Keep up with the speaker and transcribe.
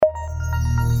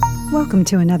Welcome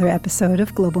to another episode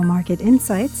of Global Market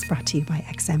Insights, brought to you by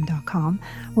XM.com,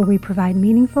 where we provide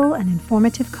meaningful and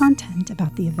informative content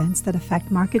about the events that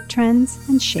affect market trends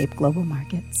and shape global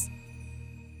markets.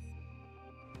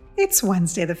 It's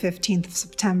Wednesday, the 15th of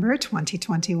September,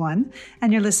 2021,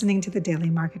 and you're listening to the Daily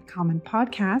Market Comment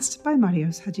podcast by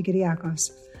Marios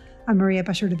Hadjikyriacos. I'm Maria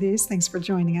Pachordis. Thanks for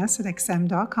joining us at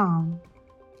XM.com.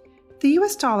 The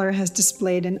US dollar has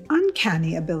displayed an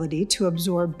uncanny ability to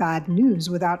absorb bad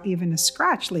news without even a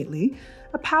scratch lately,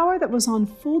 a power that was on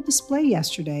full display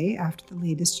yesterday after the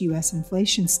latest US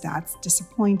inflation stats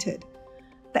disappointed.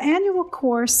 The annual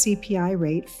core CPI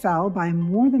rate fell by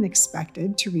more than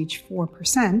expected to reach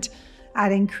 4%,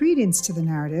 adding credence to the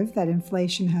narrative that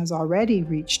inflation has already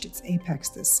reached its apex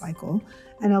this cycle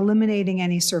and eliminating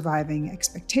any surviving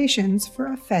expectations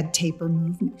for a Fed taper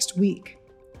move next week.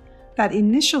 That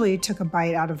initially took a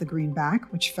bite out of the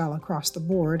greenback, which fell across the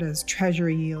board as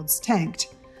Treasury yields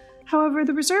tanked. However,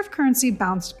 the reserve currency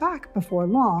bounced back before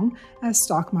long as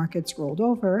stock markets rolled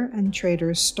over and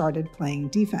traders started playing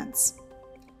defense.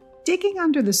 Digging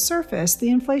under the surface, the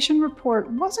inflation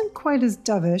report wasn't quite as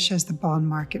dovish as the bond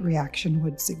market reaction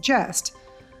would suggest.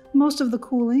 Most of the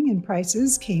cooling in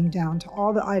prices came down to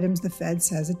all the items the Fed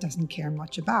says it doesn't care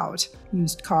much about: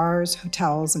 used cars,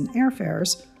 hotels, and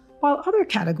airfares, while other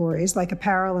categories like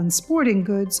apparel and sporting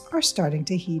goods are starting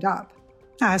to heat up.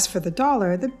 As for the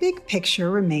dollar, the big picture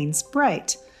remains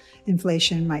bright.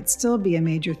 Inflation might still be a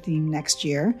major theme next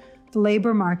year, the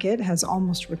labor market has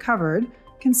almost recovered,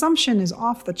 consumption is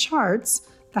off the charts,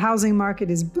 the housing market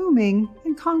is booming,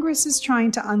 and Congress is trying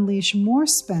to unleash more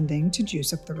spending to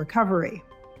juice up the recovery.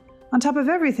 On top of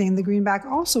everything, the greenback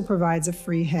also provides a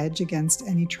free hedge against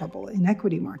any trouble in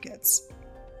equity markets.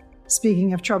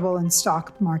 Speaking of trouble in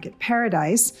stock market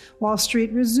paradise, Wall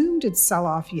Street resumed its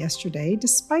sell-off yesterday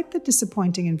despite the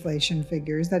disappointing inflation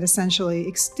figures that essentially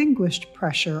extinguished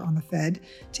pressure on the Fed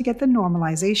to get the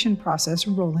normalization process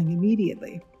rolling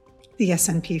immediately. The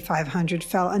S&P 500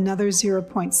 fell another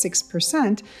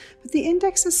 0.6%, but the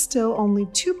index is still only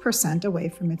 2% away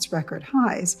from its record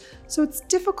highs, so it's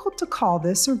difficult to call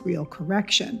this a real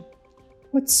correction.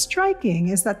 What's striking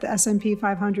is that the S&P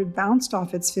 500 bounced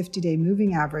off its 50-day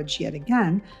moving average yet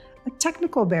again, a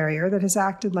technical barrier that has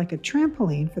acted like a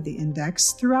trampoline for the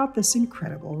index throughout this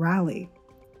incredible rally.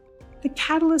 The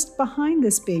catalyst behind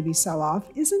this baby sell-off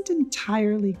isn't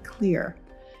entirely clear.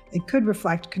 It could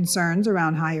reflect concerns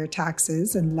around higher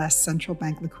taxes and less central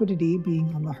bank liquidity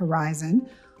being on the horizon,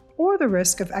 or the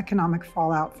risk of economic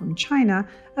fallout from China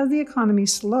as the economy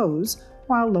slows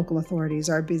while local authorities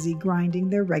are busy grinding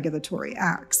their regulatory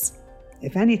axe.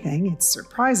 If anything, it's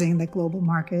surprising that global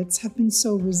markets have been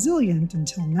so resilient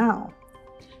until now.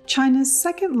 China's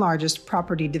second largest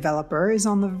property developer is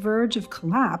on the verge of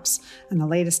collapse, and the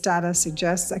latest data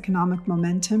suggests economic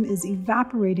momentum is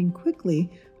evaporating quickly,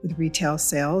 with retail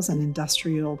sales and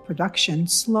industrial production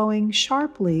slowing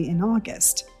sharply in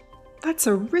August. That's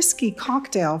a risky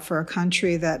cocktail for a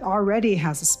country that already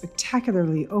has a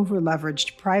spectacularly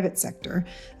over-leveraged private sector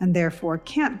and therefore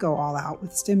can't go all out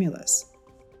with stimulus.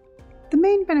 The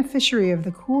main beneficiary of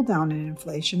the cool-down in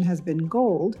inflation has been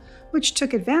gold, which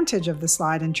took advantage of the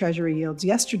slide in Treasury yields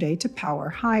yesterday to power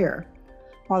higher.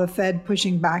 While the Fed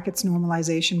pushing back its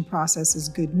normalization process is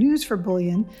good news for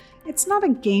bullion, it's not a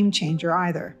game changer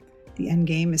either. The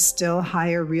endgame is still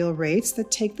higher real rates that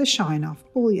take the shine off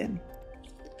bullion.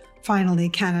 Finally,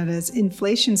 Canada's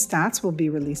inflation stats will be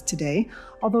released today,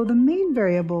 although the main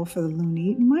variable for the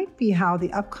loonie might be how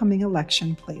the upcoming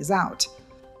election plays out.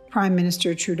 Prime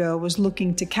Minister Trudeau was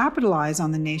looking to capitalize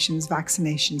on the nation's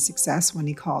vaccination success when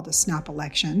he called a snap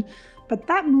election, but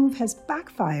that move has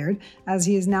backfired as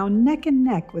he is now neck and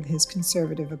neck with his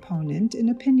Conservative opponent in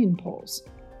opinion polls.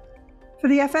 For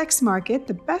the FX market,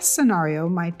 the best scenario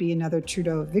might be another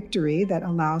Trudeau victory that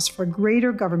allows for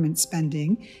greater government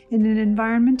spending in an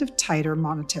environment of tighter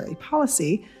monetary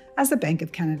policy, as the Bank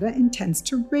of Canada intends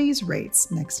to raise rates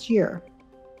next year.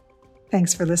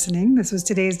 Thanks for listening. This was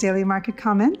today's Daily Market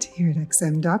Comment here at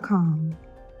XM.com.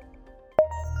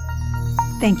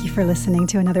 Thank you for listening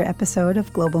to another episode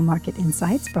of Global Market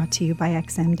Insights brought to you by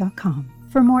XM.com.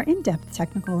 For more in-depth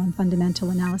technical and fundamental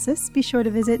analysis, be sure to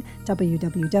visit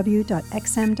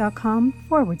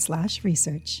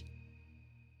www.xm.com/research.